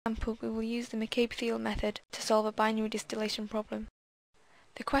example, we will use the McCabe-Thiele method to solve a binary distillation problem.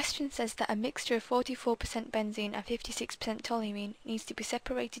 The question says that a mixture of 44% benzene and 56% toluene needs to be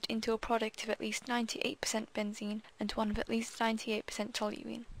separated into a product of at least 98% benzene and one of at least 98%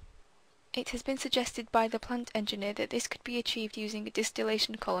 toluene. It has been suggested by the plant engineer that this could be achieved using a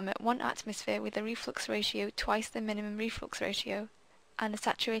distillation column at 1 atmosphere with a reflux ratio twice the minimum reflux ratio and a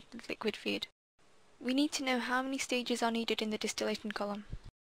saturated liquid feed. We need to know how many stages are needed in the distillation column.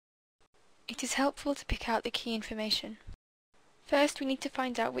 It is helpful to pick out the key information. First, we need to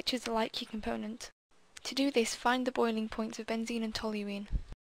find out which is the light key component. To do this, find the boiling points of benzene and toluene.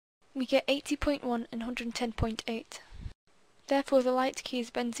 We get 80.1 and 110.8. Therefore, the light key is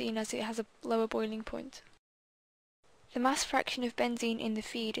benzene as it has a lower boiling point. The mass fraction of benzene in the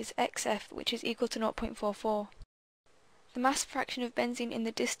feed is XF, which is equal to 0.44. The mass fraction of benzene in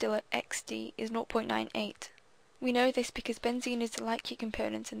the distillate XD is 0.98. We know this because benzene is the light key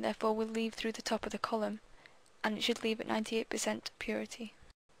component and therefore will leave through the top of the column, and it should leave at 98% purity.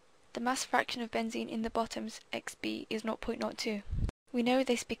 The mass fraction of benzene in the bottoms, XB, is 0.02. We know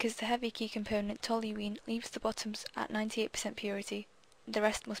this because the heavy key component, toluene, leaves the bottoms at 98% purity. The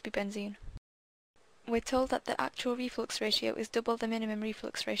rest must be benzene. We're told that the actual reflux ratio is double the minimum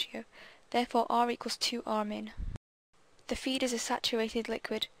reflux ratio, therefore R equals 2R min. The feed is a saturated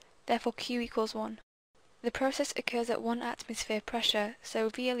liquid, therefore Q equals 1. The process occurs at 1 atmosphere pressure,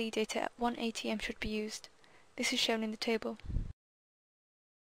 so VLE data at 1 atm should be used. This is shown in the table.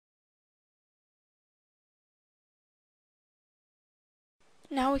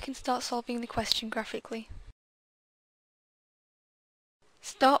 Now we can start solving the question graphically.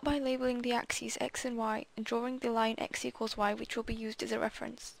 Start by labelling the axes x and y and drawing the line x equals y, which will be used as a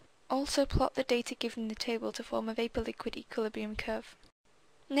reference. Also plot the data given in the table to form a vapor-liquid equilibrium curve.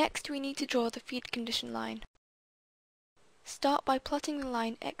 Next, we need to draw the feed condition line. Start by plotting the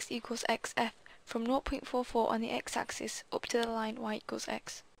line x equals xf from 0.44 on the x-axis up to the line y equals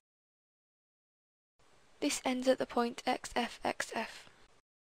x. This ends at the point xf.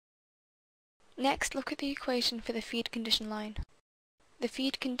 Next, look at the equation for the feed condition line. The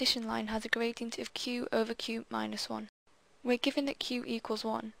feed condition line has a gradient of q over q minus 1. We're given that q equals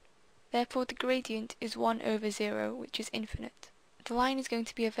 1. Therefore, the gradient is 1 over 0, which is infinite. The line is going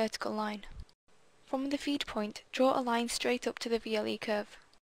to be a vertical line. From the feed point, draw a line straight up to the VLE curve.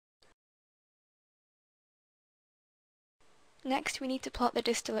 Next, we need to plot the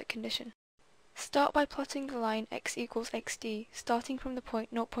distillate condition. Start by plotting the line x equals xd, starting from the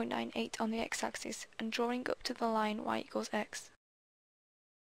point 0.98 on the x-axis and drawing up to the line y equals x.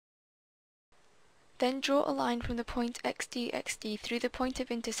 Then draw a line from the point xd through the point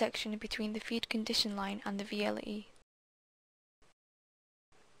of intersection between the feed condition line and the VLE.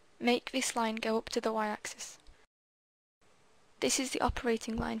 Make this line go up to the y-axis. This is the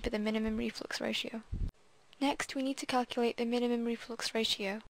operating line for the minimum reflux ratio. Next, we need to calculate the minimum reflux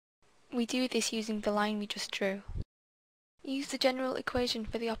ratio. We do this using the line we just drew. Use the general equation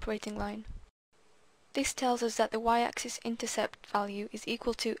for the operating line. This tells us that the y-axis intercept value is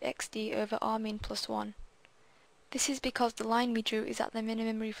equal to xd over r min plus 1. This is because the line we drew is at the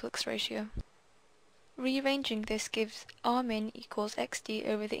minimum reflux ratio. Rearranging this gives r min equals xd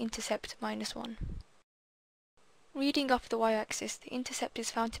over the intercept minus 1. Reading off the y-axis, the intercept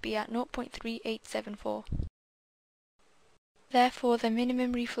is found to be at 0.3874. Therefore, the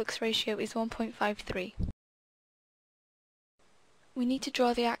minimum reflux ratio is 1.53. We need to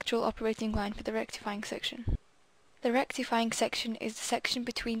draw the actual operating line for the rectifying section. The rectifying section is the section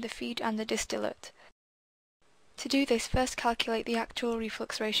between the feed and the distillate. To do this, first calculate the actual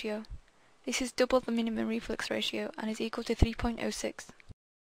reflux ratio. This is double the minimum reflux ratio and is equal to 3.06.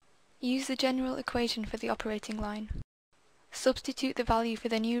 Use the general equation for the operating line. Substitute the value for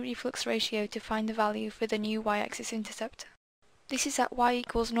the new reflux ratio to find the value for the new y-axis intercept. This is at y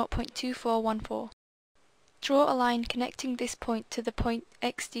equals 0.2414. Draw a line connecting this point to the point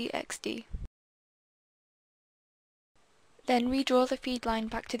xd. Then redraw the feed line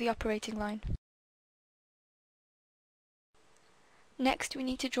back to the operating line. Next, we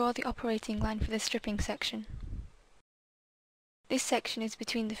need to draw the operating line for the stripping section. This section is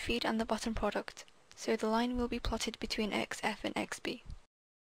between the feed and the bottom product, so the line will be plotted between xf and xb.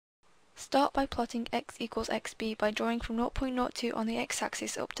 Start by plotting x equals xb by drawing from 0.02 on the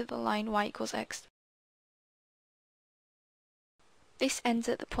x-axis up to the line y equals x. This ends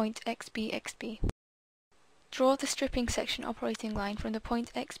at the point xb. Draw the stripping section operating line from the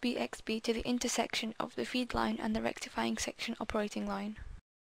point xb to the intersection of the feed line and the rectifying section operating line.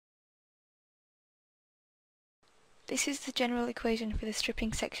 This is the general equation for the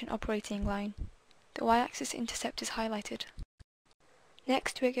stripping section operating line. The y-axis intercept is highlighted.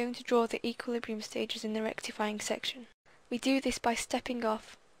 Next, we're going to draw the equilibrium stages in the rectifying section. We do this by stepping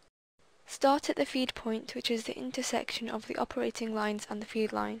off. Start at the feed point, which is the intersection of the operating lines and the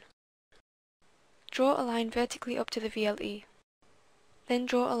feed line. Draw a line vertically up to the VLE. Then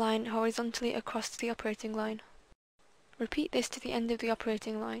draw a line horizontally across the operating line. Repeat this to the end of the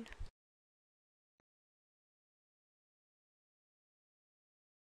operating line.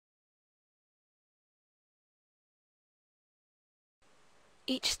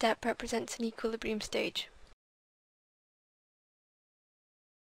 Each step represents an equilibrium stage.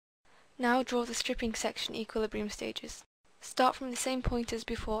 Now draw the stripping section equilibrium stages. Start from the same point as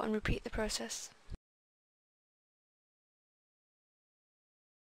before and repeat the process.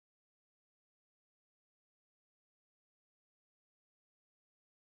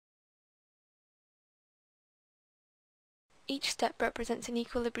 Each step represents an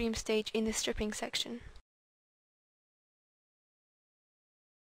equilibrium stage in the stripping section.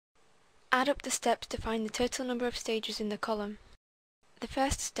 Add up the steps to find the total number of stages in the column. The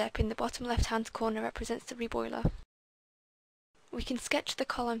first step in the bottom left-hand corner represents the reboiler. We can sketch the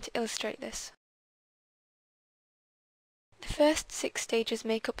column to illustrate this. The first 6 stages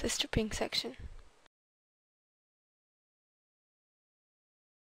make up the stripping section.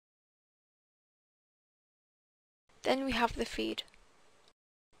 Then we have the feed.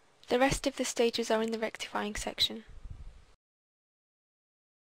 The rest of the stages are in the rectifying section.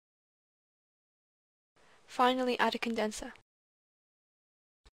 Finally, add a condenser.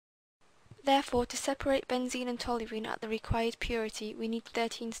 Therefore, to separate benzene and toluene at the required purity, we need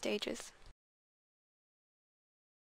 13 stages.